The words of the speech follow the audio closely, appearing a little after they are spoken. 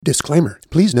Disclaimer.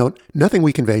 Please note, nothing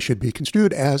we convey should be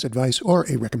construed as advice or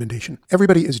a recommendation.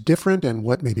 Everybody is different, and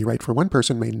what may be right for one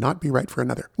person may not be right for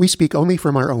another. We speak only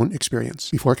from our own experience.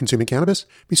 Before consuming cannabis,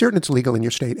 be certain it's legal in your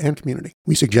state and community.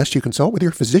 We suggest you consult with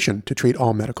your physician to treat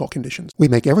all medical conditions. We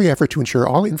make every effort to ensure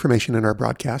all information in our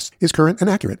broadcasts is current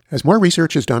and accurate. As more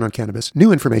research is done on cannabis,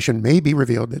 new information may be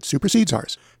revealed that supersedes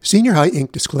ours. Senior High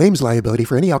Inc. disclaims liability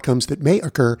for any outcomes that may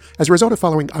occur as a result of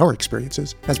following our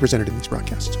experiences as presented in these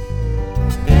broadcasts.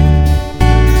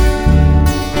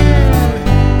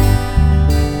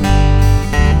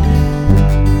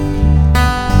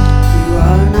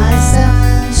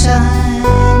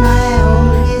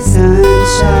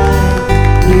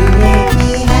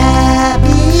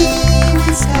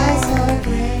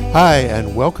 Hi,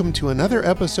 and welcome to another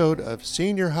episode of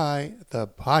Senior High, the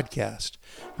podcast.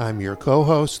 I'm your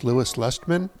co-host, Louis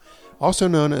Lustman, also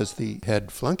known as the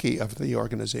head flunky of the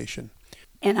organization.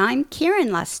 And I'm Karen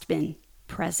Lustman,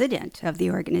 president of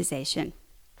the organization.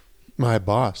 My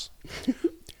boss,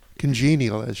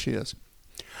 congenial as she is.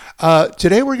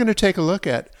 Today we're going to take a look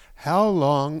at how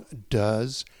long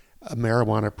does a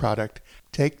marijuana product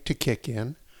take to kick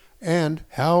in, and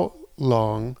how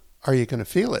long are you going to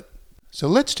feel it? So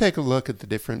let's take a look at the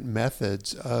different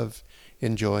methods of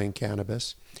enjoying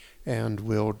cannabis, and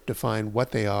we'll define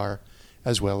what they are,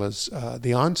 as well as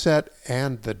the onset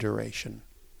and the duration.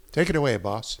 Take it away,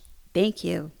 boss. Thank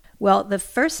you. Well, the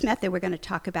first method we're going to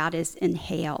talk about is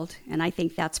inhaled, and I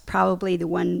think that's probably the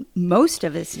one most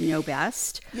of us know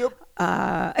best. Yep.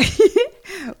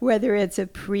 Whether it's a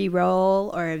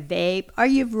pre-roll or a vape, or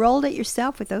you've rolled it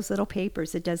yourself with those little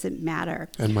papers, it doesn't matter.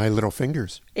 And my little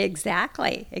fingers.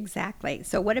 Exactly.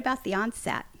 So what about the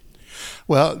onset?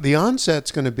 Well, the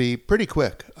onset's going to be pretty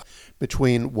quick.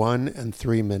 Between 1 and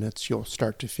 3 minutes, you'll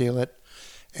start to feel it.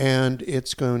 And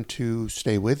it's going to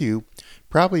stay with you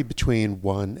probably between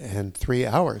 1 and 3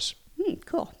 hours.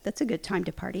 Cool. That's a good time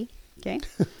to party. Okay.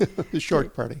 The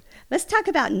short party. Let's talk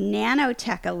about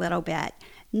nanotech a little bit.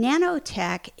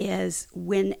 Nanotech is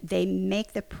when they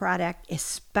make the product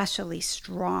especially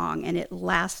strong and it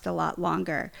lasts a lot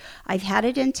longer. I've had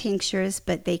it in tinctures,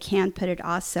 but they can put it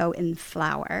also in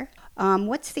flour.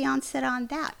 What's the onset on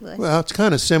that, Louis? Well, it's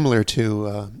kind of similar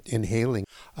to inhaling.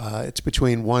 It's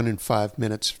between 1 and 5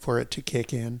 minutes for it to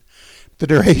kick in. The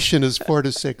duration is 4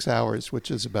 to 6 hours,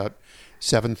 which is about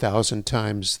 7,000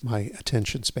 times my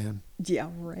attention span. Yeah,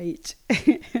 right.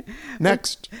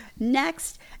 Next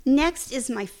is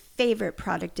my favorite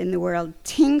product in the world,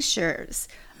 tinctures.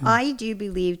 I do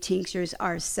believe tinctures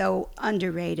are so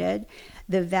underrated.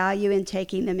 The value in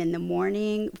taking them in the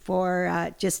morning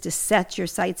for just to set your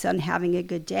sights on having a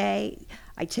good day.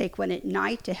 I take one at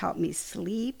night to help me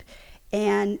sleep.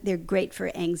 And they're great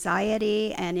for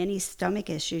anxiety and any stomach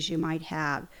issues you might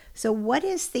have. So what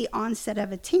is the onset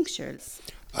of a tincture?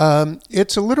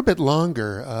 It's a little bit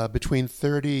longer, between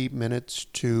 30 minutes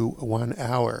to 1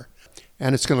 hour.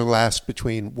 And it's going to last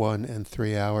between 1 and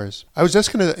 3 hours. I was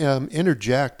just going to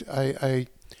interject. I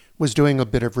was doing a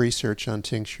bit of research on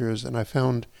tinctures, and I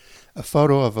found a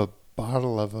photo of a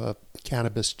bottle of a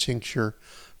cannabis tincture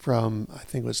from, I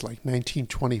think it was like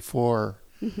 1924.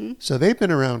 Mm-hmm. So they've been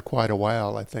around quite a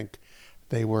while. I think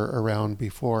they were around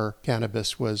before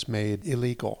cannabis was made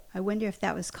illegal. I wonder if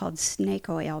that was called snake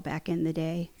oil back in the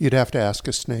day. You'd have to ask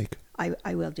a snake.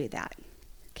 I will do that.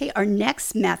 Okay, our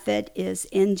next method is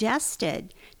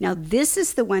ingested. Now, this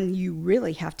is the one you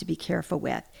really have to be careful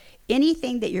with.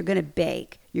 Anything that you're going to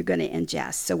bake, you're going to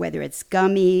ingest. So whether it's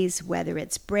gummies, whether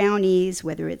it's brownies,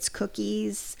 whether it's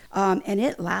cookies, and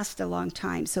it lasts a long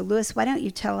time. So, Louis, why don't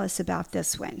you tell us about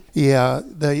this one? Yeah,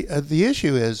 the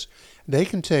issue is they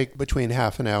can take between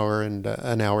half an hour and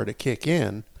an hour to kick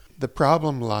in. The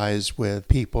problem lies with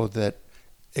people that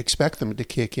expect them to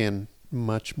kick in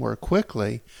much more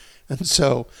quickly. And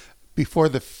so before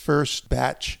the first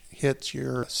batch hits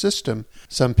your system,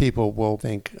 some people will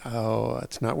think, oh,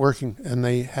 it's not working, and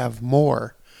they have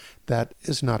more. That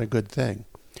is not a good thing,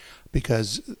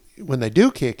 because when they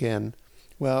do kick in,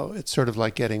 well, it's sort of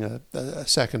like getting a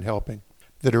second helping.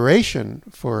 The duration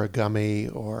for a gummy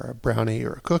or a brownie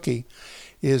or a cookie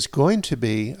is going to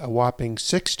be a whopping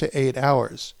 6 to 8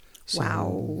 hours. So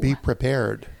wow. Be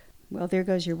prepared. Well, there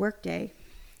goes your work day.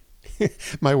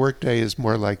 My workday is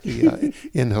more like the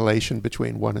inhalation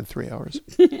between 1 and 3 hours.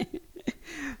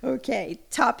 Okay,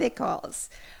 topicals.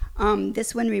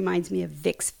 This one reminds me of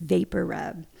Vicks Vapor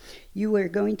Rub. You are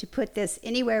going to put this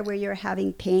anywhere where you're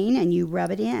having pain and you rub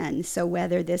it in. So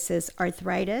whether this is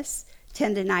arthritis,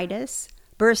 tendinitis,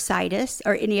 bursitis,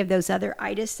 or any of those other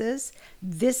itises,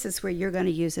 this is where you're going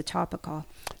to use a topical.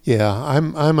 Yeah,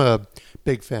 I'm a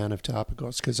big fan of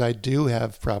topicals because I do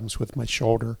have problems with my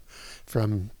shoulder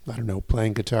from, I don't know,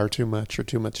 playing guitar too much or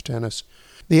too much tennis.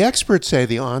 The experts say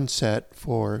the onset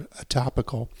for a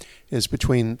topical is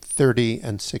between 30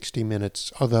 and 60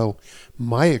 minutes, although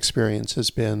my experience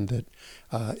has been that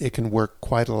it can work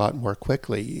quite a lot more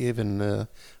quickly, even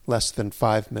less than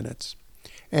 5 minutes.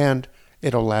 And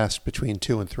it'll last between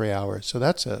 2 and 3 hours. So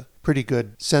that's a pretty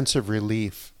good sense of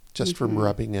relief just from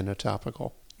rubbing in a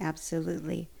topical.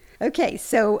 Absolutely. Okay,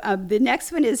 so the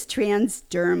next one is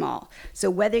transdermal. So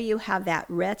whether you have that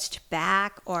wrenched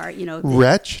back or,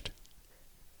 Wrenched?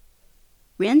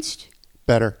 Wrenched?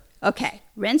 Better. Okay,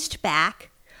 wrenched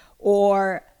back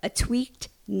or a tweaked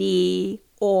knee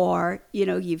or,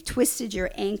 you've twisted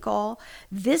your ankle.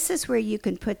 This is where you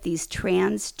can put these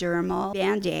transdermal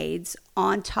Band-Aids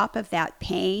on top of that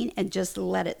pain and just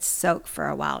let it soak for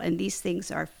a while. And these things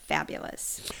are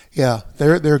fabulous. Yeah,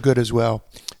 they're good as well.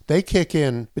 They kick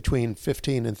in between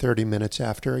 15 and 30 minutes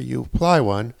after you apply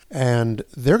one, and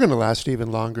they're going to last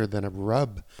even longer than a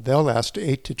rub. They'll last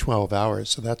 8 to 12 hours,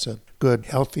 so that's a good,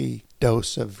 healthy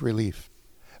dose of relief.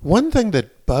 One thing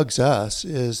that bugs us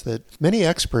is that many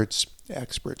experts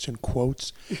in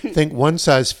quotes, think one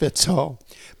size fits all.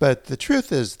 But the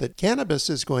truth is that cannabis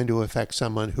is going to affect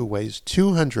someone who weighs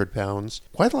 200 pounds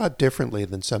quite a lot differently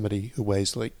than somebody who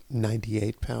weighs like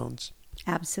 98 pounds.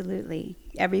 Absolutely.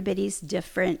 Everybody's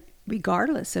different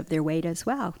regardless of their weight as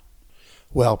well.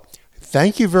 Well,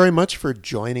 thank you very much for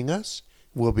joining us.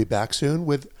 We'll be back soon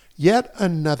with yet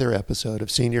another episode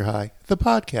of Senior High, the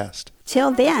podcast.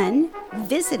 Till then,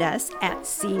 visit us at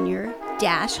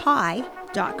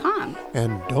senior-high.com.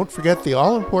 And don't forget the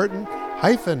all-important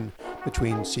hyphen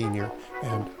between senior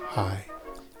and high.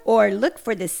 Or look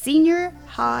for the Senior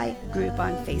High group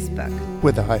on Facebook.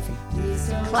 With a hyphen.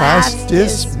 Class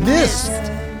dismissed.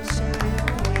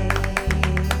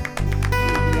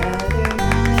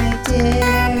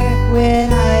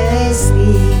 When I lay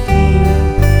sleep.